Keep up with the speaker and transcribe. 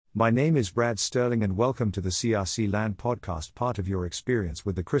My name is Brad Sterling and welcome to the CRC Land podcast, part of your experience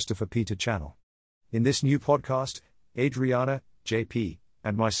with the Christopher Peter channel. In this new podcast, Adriana, JP,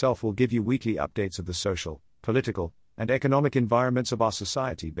 and myself will give you weekly updates of the social, political, and economic environments of our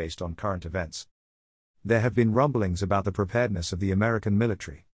society based on current events. There have been rumblings about the preparedness of the American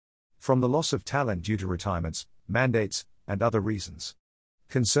military. From the loss of talent due to retirements, mandates, and other reasons.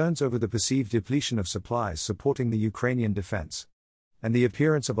 Concerns over the perceived depletion of supplies supporting the Ukrainian defense. And the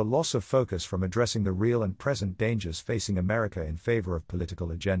appearance of a loss of focus from addressing the real and present dangers facing America in favor of political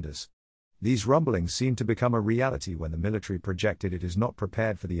agendas. These rumblings seem to become a reality when the military projected it is not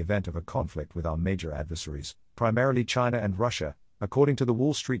prepared for the event of a conflict with our major adversaries, primarily China and Russia, according to the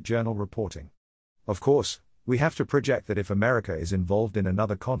Wall Street Journal reporting. Of course, we have to project that if America is involved in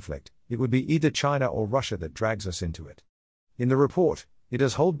another conflict, it would be either China or Russia that drags us into it. In the report, it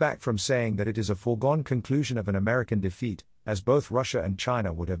does hold back from saying that it is a foregone conclusion of an American defeat, as both Russia and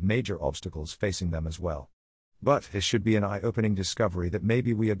China would have major obstacles facing them as well. But it should be an eye-opening discovery that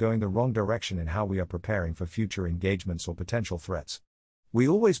maybe we are going the wrong direction in how we are preparing for future engagements or potential threats. We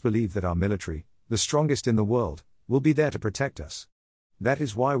always believe that our military, the strongest in the world, will be there to protect us. That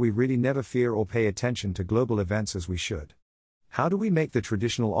is why we really never fear or pay attention to global events as we should. How do we make the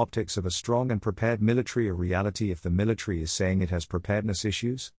traditional optics of a strong and prepared military a reality if the military is saying it has preparedness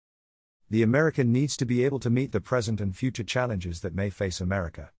issues? The American needs to be able to meet the present and future challenges that may face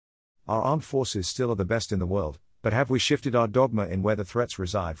America. Our armed forces still are the best in the world, but have we shifted our dogma in where the threats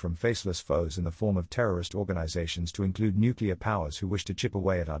reside from faceless foes in the form of terrorist organizations to include nuclear powers who wish to chip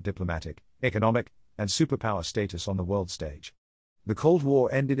away at our diplomatic, economic, and superpower status on the world stage? The Cold War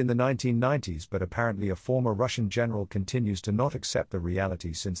ended in the 1990s, but apparently a former Russian general continues to not accept the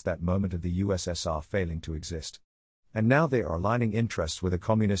reality since that moment of the USSR failing to exist. And now they are aligning interests with a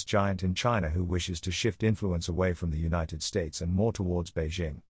communist giant in China who wishes to shift influence away from the United States and more towards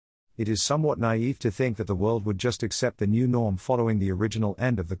Beijing. It is somewhat naive to think that the world would just accept the new norm following the original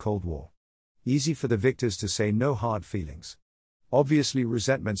end of the Cold War. Easy for the victors to say no hard feelings. Obviously,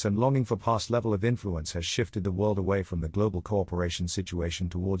 resentments and longing for past level of influence has shifted the world away from the global cooperation situation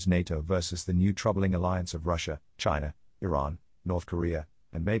towards NATO versus the new troubling alliance of Russia, China, Iran, North Korea,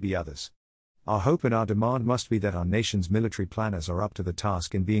 and maybe others. Our hope and our demand must be that our nation's military planners are up to the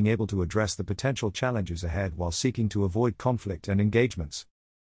task in being able to address the potential challenges ahead while seeking to avoid conflict and engagements.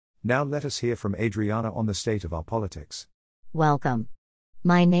 Now let us hear from Adriana on the state of our politics. Welcome.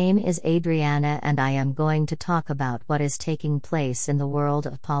 My name is Adriana and I am going to talk about what is taking place in the world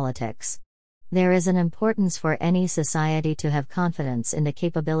of politics. There is an importance for any society to have confidence in the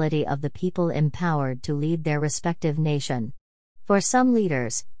capability of the people empowered to lead their respective nation. For some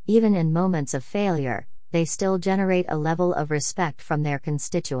leaders, even in moments of failure, they still generate a level of respect from their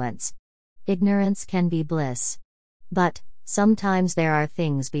constituents. Ignorance can be bliss. But, sometimes there are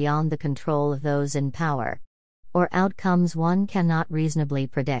things beyond the control of those in power. Or outcomes one cannot reasonably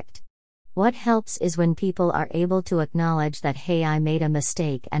predict. What helps is when people are able to acknowledge that, hey, I made a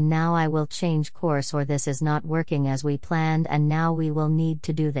mistake and now I will change course, or this is not working as we planned and now we will need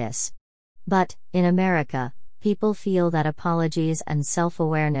to do this. But, in America, people feel that apologies and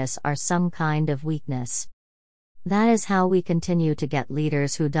self-awareness are some kind of weakness. That is how we continue to get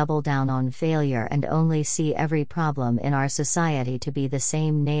leaders who double down on failure and only see every problem in our society to be the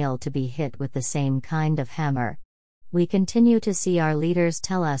same nail to be hit with the same kind of hammer. We continue to see our leaders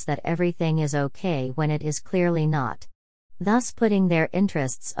tell us that everything is okay when it is clearly not. Thus putting their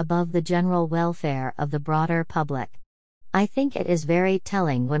interests above the general welfare of the broader public. I think it is very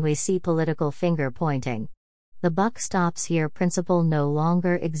telling when we see political finger pointing. The buck stops here principle no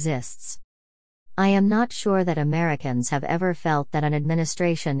longer exists. I am not sure that Americans have ever felt that an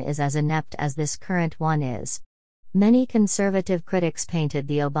administration is as inept as this current one is. Many conservative critics painted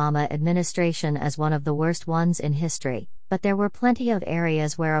the Obama administration as one of the worst ones in history, but there were plenty of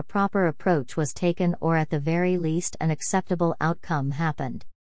areas where a proper approach was taken, or at the very least an acceptable outcome happened.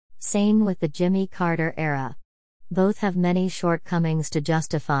 Same with the Jimmy Carter era. Both have many shortcomings to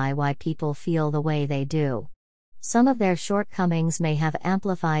justify why people feel the way they do. Some of their shortcomings may have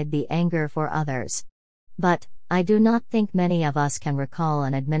amplified the anger for others. But, I do not think many of us can recall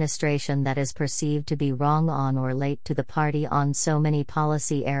an administration that is perceived to be wrong on or late to the party on so many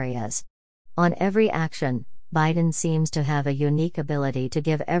policy areas. On every action, Biden seems to have a unique ability to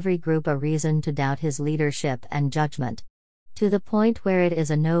give every group a reason to doubt his leadership and judgment. To the point where it is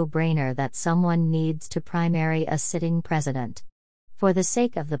a no-brainer that someone needs to primary a sitting president. For the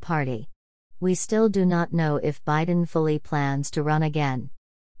sake of the party. We still do not know if Biden fully plans to run again.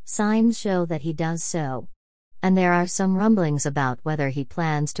 Signs show that he does so. And there are some rumblings about whether he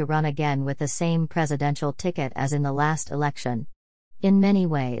plans to run again with the same presidential ticket as in the last election. In many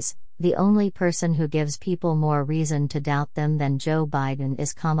ways, the only person who gives people more reason to doubt them than Joe Biden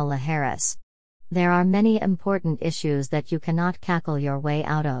is Kamala Harris. There are many important issues that you cannot cackle your way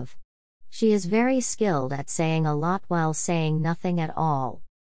out of. She is very skilled at saying a lot while saying nothing at all.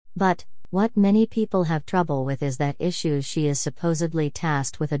 But, what many people have trouble with is that issues she is supposedly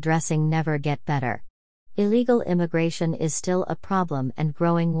tasked with addressing never get better. Illegal immigration is still a problem and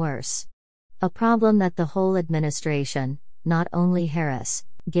growing worse. A problem that the whole administration, not only Harris,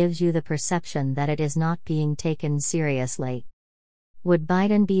 gives you the perception that it is not being taken seriously. Would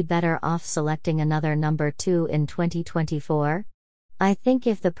Biden be better off selecting another number 2 in 2024? I think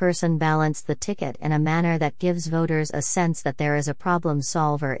if the person balanced the ticket in a manner that gives voters a sense that there is a problem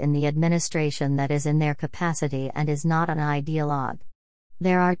solver in the administration that is in their capacity and is not an ideologue.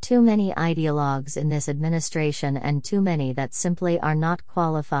 There are too many ideologues in this administration and too many that simply are not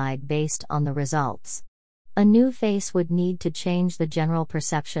qualified based on the results. A new face would need to change the general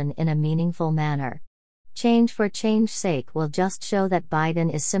perception in a meaningful manner. Change for change's sake will just show that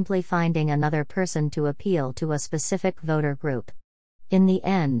Biden is simply finding another person to appeal to a specific voter group. In the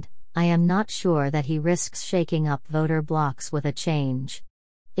end, I am not sure that he risks shaking up voter blocs with a change.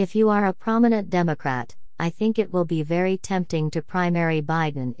 If you are a prominent Democrat, I think it will be very tempting to primary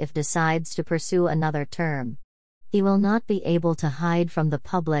Biden if decides to pursue another term. He will not be able to hide from the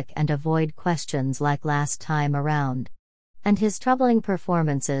public and avoid questions like last time around. And his troubling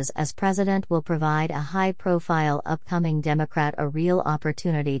performances as president will provide a high-profile upcoming Democrat a real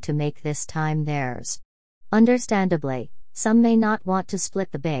opportunity to make this time theirs. Understandably, some may not want to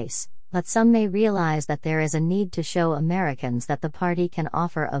split the base, but some may realize that there is a need to show Americans that the party can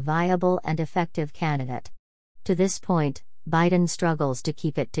offer a viable and effective candidate. To this point, Biden struggles to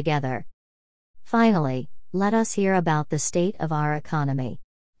keep it together. Finally, let us hear about the state of our economy.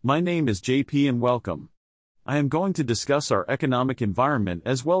 My name is JP and welcome. I am going to discuss our economic environment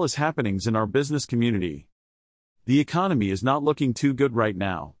as well as happenings in our business community. The economy is not looking too good right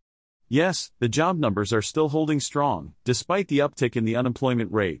now. Yes, the job numbers are still holding strong, despite the uptick in the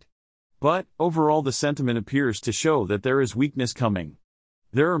unemployment rate. But, overall the sentiment appears to show that there is weakness coming.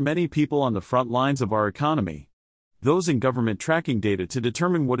 There are many people on the front lines of our economy. Those in government tracking data to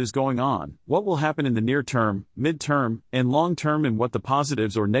determine what is going on, what will happen in the near term, mid-term, and long term, and what the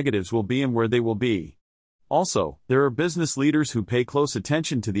positives or negatives will be and where they will be. Also, there are business leaders who pay close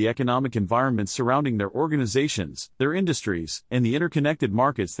attention to the economic environment surrounding their organizations, their industries, and the interconnected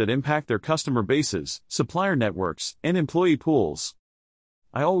markets that impact their customer bases, supplier networks, and employee pools.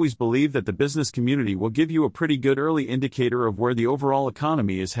 I always believe that the business community will give you a pretty good early indicator of where the overall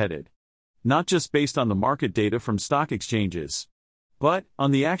economy is headed. Not just based on the market data from stock exchanges, but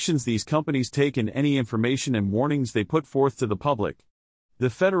on the actions these companies take and any information and warnings they put forth to the public. The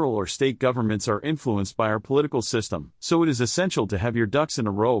federal or state governments are influenced by our political system, so it is essential to have your ducks in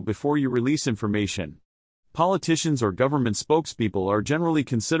a row before you release information. Politicians or government spokespeople are generally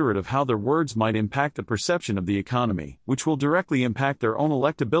considerate of how their words might impact the perception of the economy, which will directly impact their own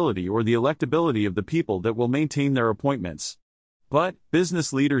electability or the electability of the people that will maintain their appointments. But,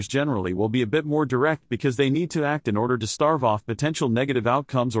 business leaders generally will be a bit more direct because they need to act in order to starve off potential negative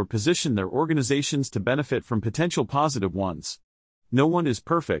outcomes or position their organizations to benefit from potential positive ones. No one is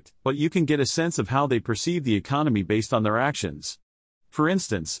perfect, but you can get a sense of how they perceive the economy based on their actions. For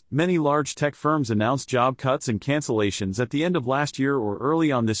instance, many large tech firms announced job cuts and cancellations at the end of last year or early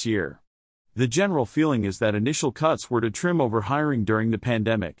on this year. The general feeling is that initial cuts were to trim over hiring during the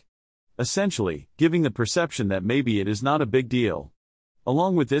pandemic. Essentially, giving the perception that maybe it is not a big deal.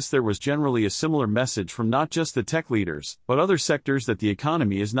 Along with this, there was generally a similar message from not just the tech leaders, but other sectors that the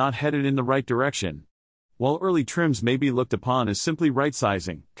economy is not headed in the right direction. While early trims may be looked upon as simply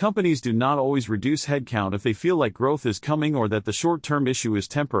right-sizing, companies do not always reduce headcount if they feel like growth is coming or that the short-term issue is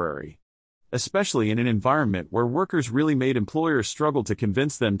temporary. Especially in an environment where workers really made employers struggle to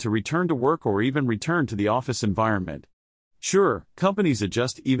convince them to return to work or even return to the office environment. Sure, companies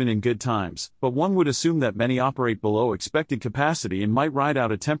adjust even in good times, but one would assume that many operate below expected capacity and might ride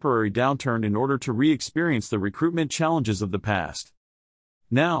out a temporary downturn in order to re-experience the recruitment challenges of the past.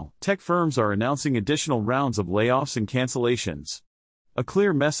 Now, tech firms are announcing additional rounds of layoffs and cancellations. A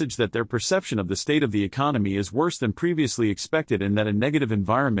clear message that their perception of the state of the economy is worse than previously expected and that a negative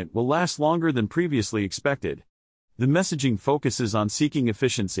environment will last longer than previously expected. The messaging focuses on seeking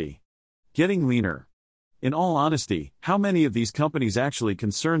efficiency, getting leaner. In all honesty, how many of these companies actually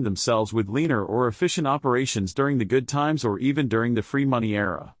concern themselves with leaner or efficient operations during the good times or even during the free money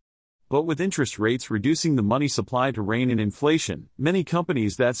era? But with interest rates reducing the money supply to rein in inflation, many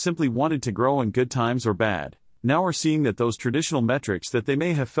companies that simply wanted to grow in good times or bad, Now we're seeing that those traditional metrics that they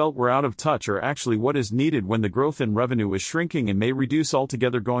may have felt were out of touch are actually what is needed when the growth in revenue is shrinking and may reduce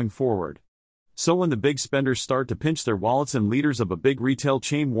altogether going forward. So when the big spenders start to pinch their wallets and leaders of a big retail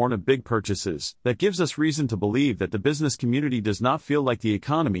chain warn of big purchases, that gives us reason to believe that the business community does not feel like the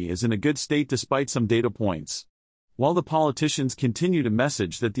economy is in a good state despite some data points. While the politicians continue to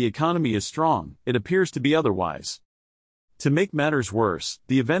message that the economy is strong, it appears to be otherwise. To make matters worse,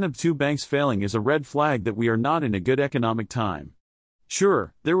 the event of two banks failing is a red flag that we are not in a good economic time.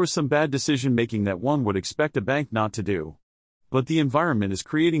 Sure, there was some bad decision making that one would expect a bank not to do. But the environment is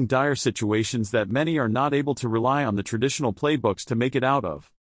creating dire situations that many are not able to rely on the traditional playbooks to make it out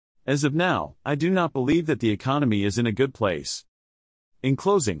of. As of now, I do not believe that the economy is in a good place. In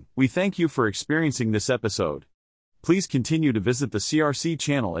closing, we thank you for experiencing this episode. Please continue to visit the CRC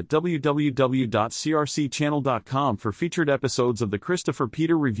channel at www.crcchannel.com for featured episodes of the Christopher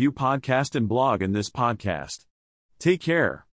Peter Review podcast and blog and this podcast. Take care.